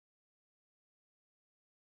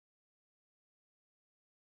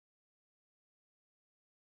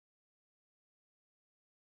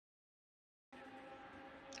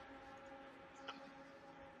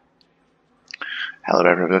Hello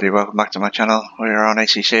everybody, welcome back to my channel. We are on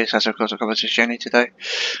A.C.C, Assetto Corsa Compitieone today.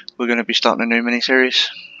 We're going to be starting a new mini-series,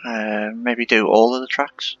 maybe do all of the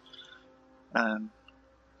tracks.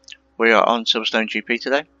 We are on Silverstone GP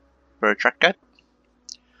today for a track guide.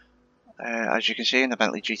 As you can see in the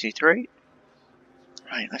Bentley GT3.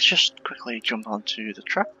 Right, let's just quickly jump onto the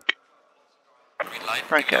track.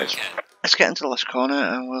 Right guys, let's get into the last corner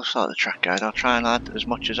and we'll start the track guide. I'll try and add as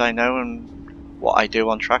much as I know and what I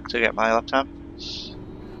do on track to get my lap time.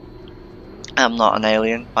 I'm not an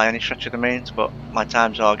alien by any stretch of the means, but my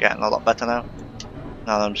times are getting a lot better now.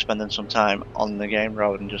 Now that I'm spending some time on the game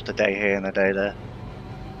rather than just a day here and a day there.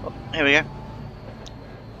 But here we go.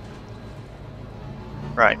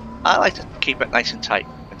 Right, I like to keep it nice and tight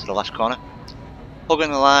into the last corner.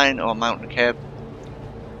 Hugging the line or mounting the curb.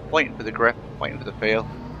 Waiting for the grip, waiting for the feel.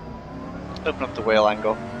 Open up the wheel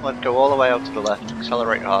angle. Let it go all the way out to the left,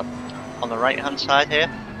 accelerate hard. On the right hand side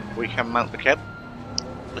here, we can mount the curb.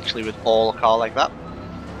 Literally with all the car like that,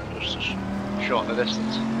 just to shorten the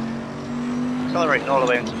distance. Accelerating all the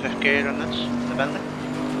way into 5th gear on this, the Bentley.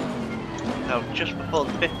 Now just before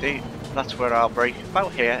the 50, that's where I'll brake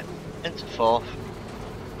about here, into 4th,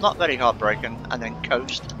 not very hard braking, and then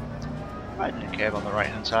coast, right in the curb on the right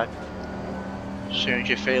hand side. As soon as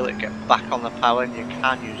you feel it get back on the power, you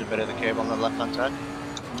can use a bit of the curb on the left hand side.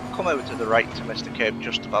 Come over to the right to miss the curb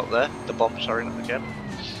just about there, the bump, sorry, not the curb.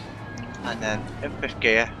 And then in 5th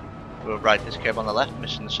gear, we'll ride this curb on the left,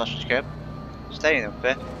 missing the sausage curb, staying in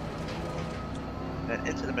 5th, then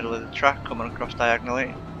into the middle of the track, coming across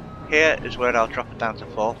diagonally. Here is where I'll drop it down to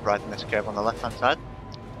 4th, riding this curb on the left hand side,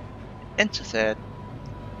 into 3rd,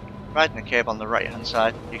 riding the curb on the right hand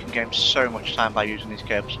side. You can gain so much time by using these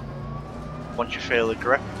curbs. Once you feel the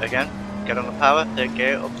grip again, get on the power, 3rd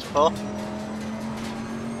gear up to 4th,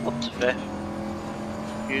 up to 5th.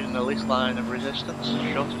 Using the least line of resistance,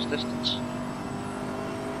 shortest distance.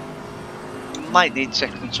 You might need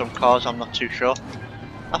 6th in some cars, I'm not too sure.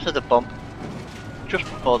 After the bump, just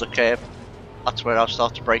before the curb, that's where I'll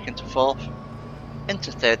start to brake into 4th,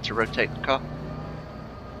 into 3rd to rotate the car.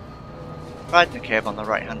 Riding the curb on the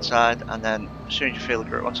right hand side, and then as soon as you feel the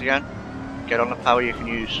grip once again, get on the power. You can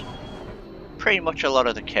use pretty much a lot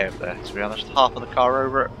of the curb there, to be honest. Half of the car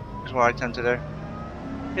over it is what I tend to do.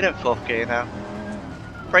 Get in 4th gear now.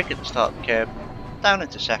 Brake at the start of the curb, down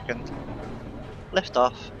into 2nd, lift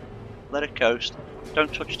off, let it coast,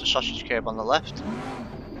 don't touch the sausage curb on the left,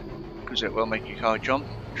 because it will make your car jump.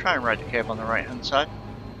 Try and ride the curb on the right hand side,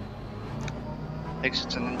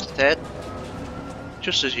 exiting into 3rd.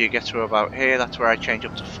 Just as you get to about here, that's where I change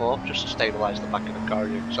up to 4th, just to stabilise the back of the car.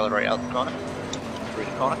 You accelerate out the corner, through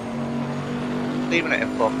the corner. Leaving it in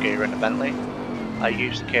 4th gear in the Bentley, I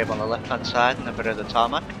use the curb on the left hand side and a bit of the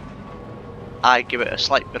tarmac. I give it a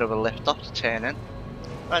slight bit of a lift off to turn in,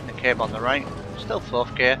 riding the curb on the right, still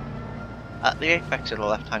 4th gear, at the apex of the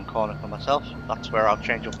left hand corner for myself. That's where I'll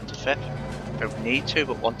change up into 5th, don't need to,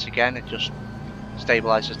 but once again it just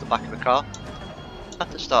stabilises the back of the car.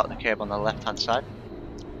 At the start of the curb on the left hand side,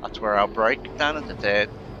 that's where I'll brake, down into 3rd,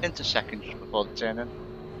 into 2nd just before the turn in.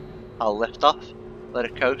 I'll lift off, let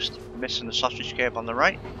it coast, missing the sausage curb on the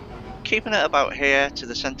right, keeping it about here to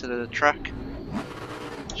the centre of the track,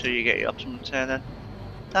 so you get your optimum turn in.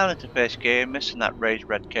 Down into 1st gear, missing that raised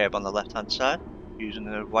red curb on the left hand side, using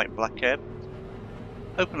the white and black curb.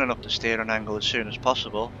 Opening up the steering angle as soon as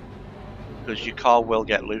possible, because your car will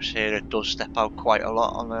get loose here. It does step out quite a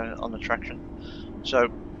lot on the traction. So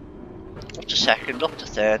up to 2nd, up to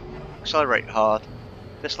 3rd, accelerate hard.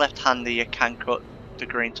 This left hander you can cut the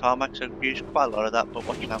green tarmac, so I've used quite a lot of that, but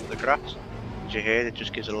watching out for the grass. As you hear, it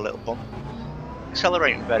just gives it a little bump.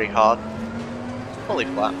 Accelerating very hard. Fully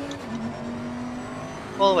flat,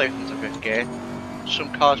 all the way into 5th gear.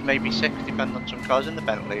 Some cars may be 6, depending on some cars. In the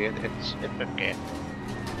Bentley it's in 5th gear.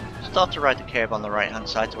 Start to ride the curb on the right hand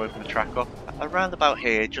side to open the track up, around about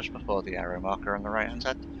here just before the arrow marker on the right hand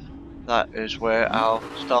side. That is where I'll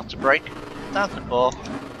start to brake, down to 4th,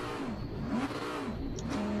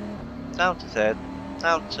 down to 3rd,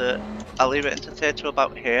 I'll leave it into 3rd to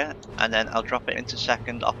about here, and then I'll drop it into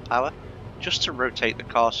 2nd off power, just to rotate the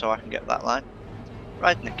car so I can get that line.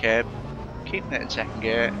 Riding the curb, keeping it in 2nd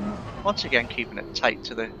gear, once again keeping it tight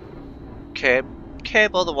to the curb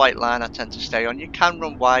or the white line I tend to stay on. You can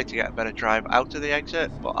run wide to get a better drive out of the exit,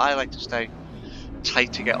 but I like to stay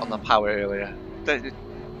tight to get on the power earlier.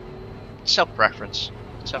 Self-preference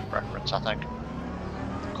I think.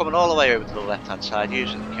 Coming all the way over to the left hand side,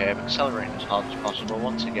 using the curb, accelerating as hard as possible.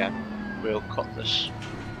 Once again, we'll cut this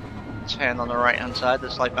turn on the right hand side, the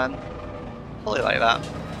slight bend, pull it like that,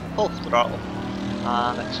 full throttle,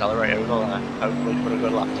 and accelerate over the line, hopefully for a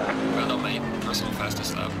good lap time. Well done mate, nice and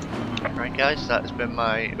fastest lap. Right guys, that has been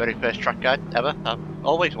my very first track guide ever. I've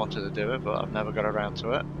always wanted to do it, but I've never got around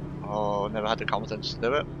to it, or never had the confidence to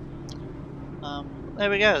do it. There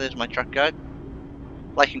we go, there's my track guide.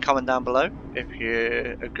 Like and comment down below if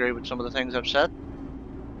you agree with some of the things I've said,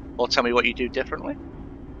 or tell me what you do differently,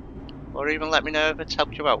 or even let me know if it's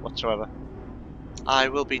helped you out whatsoever. I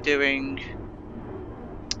will be doing...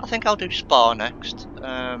 I think I'll do Spa next.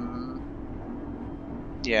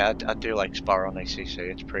 Yeah, I do like Spa on A.C.C,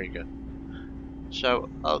 it's pretty good. So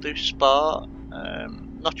I'll do Spa.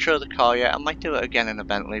 Not sure of the car yet. I might do it again in a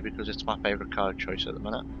Bentley because it's my favourite car choice at the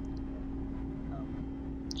minute.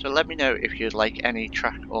 So let me know if you'd like any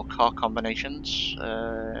track or car combinations.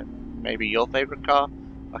 Maybe your favourite car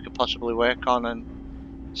I could possibly work on and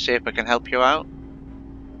see if I can help you out.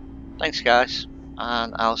 Thanks guys,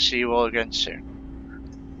 and I'll see you all again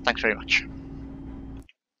soon. Thanks very much.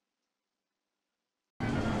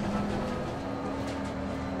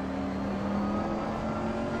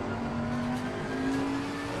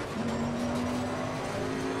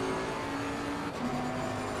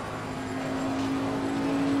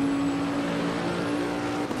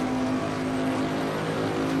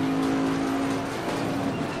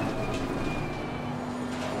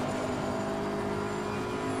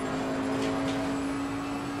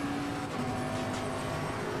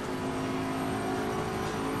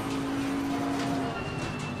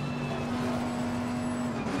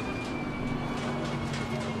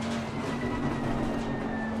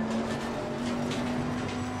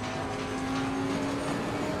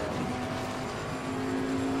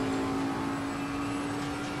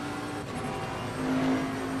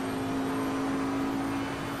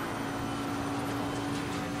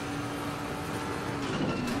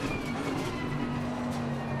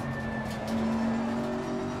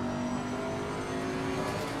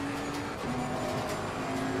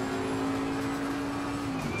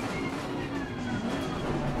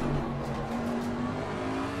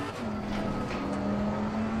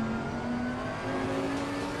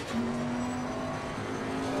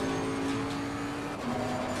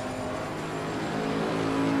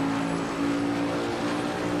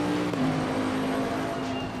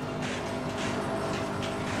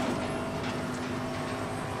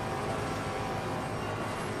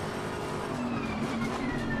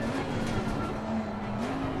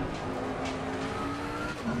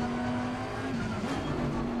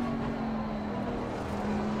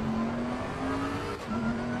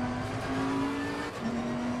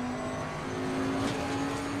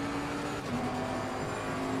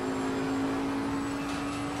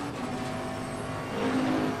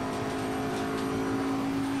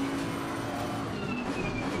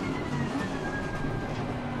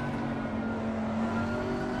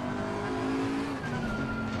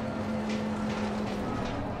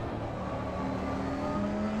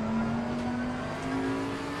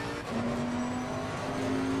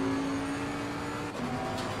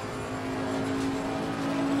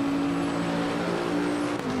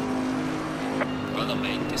 Well done,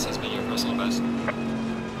 mate. This has been your personal best.